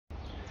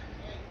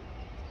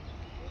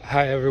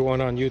Hi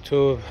everyone on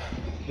YouTube,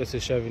 this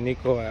is Chevy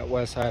Nico at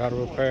Westside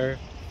Auto Repair,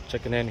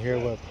 checking in here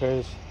with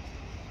Chris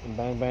and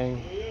Bang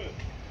Bang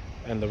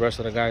and the rest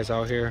of the guys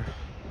out here.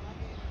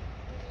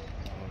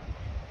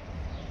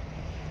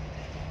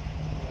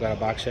 Got a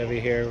box Chevy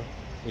here.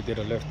 We did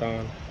a lift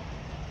on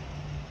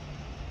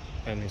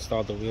and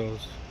installed the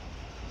wheels.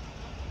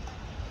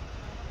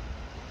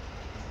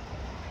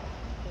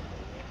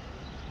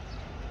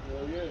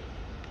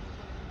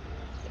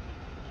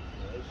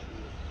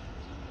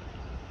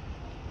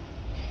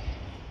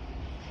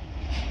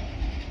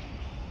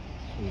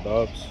 Some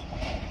dubs.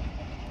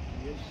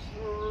 Yes,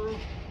 sir.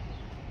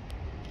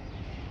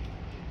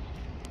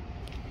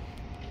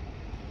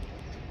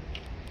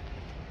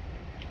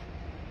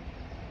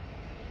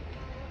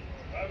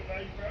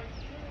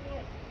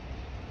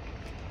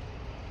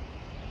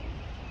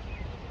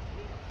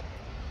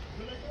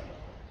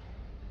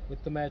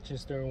 With the matching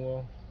steering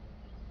wheel.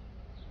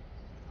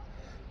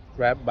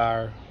 Wrapped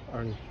by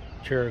our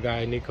interior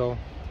guy Nico.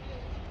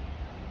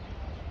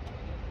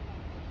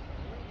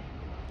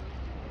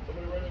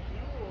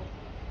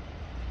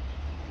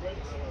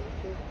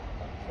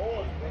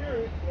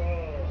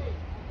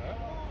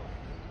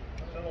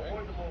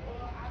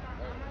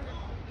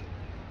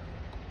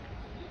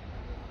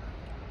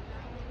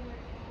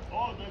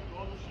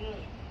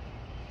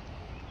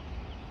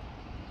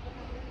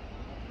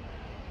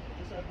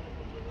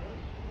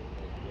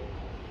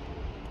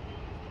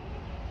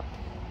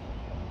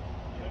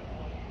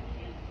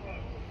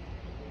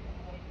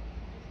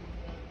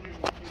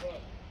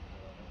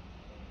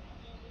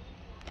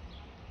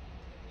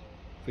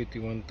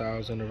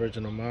 $51,000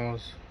 original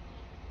miles.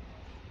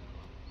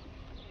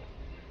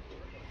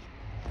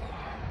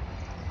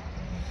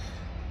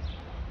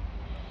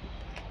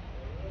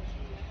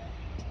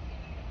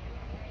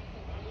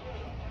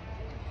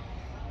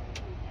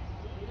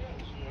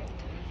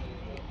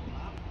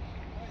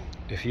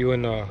 If you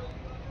in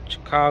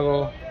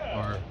Chicago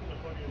or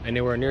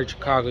anywhere near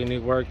Chicago, you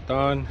need work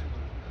done,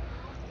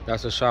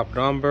 that's the shop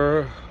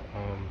number.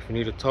 If you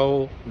need a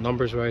tow,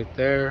 number's right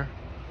there.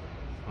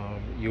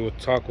 You will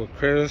talk with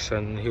Chris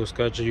and he'll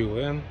schedule you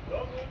in.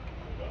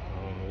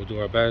 We'll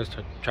do our best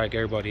to try to get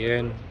everybody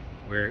in.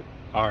 We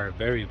are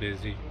very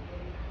busy.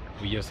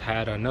 We just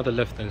had another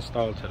lift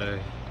installed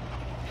today.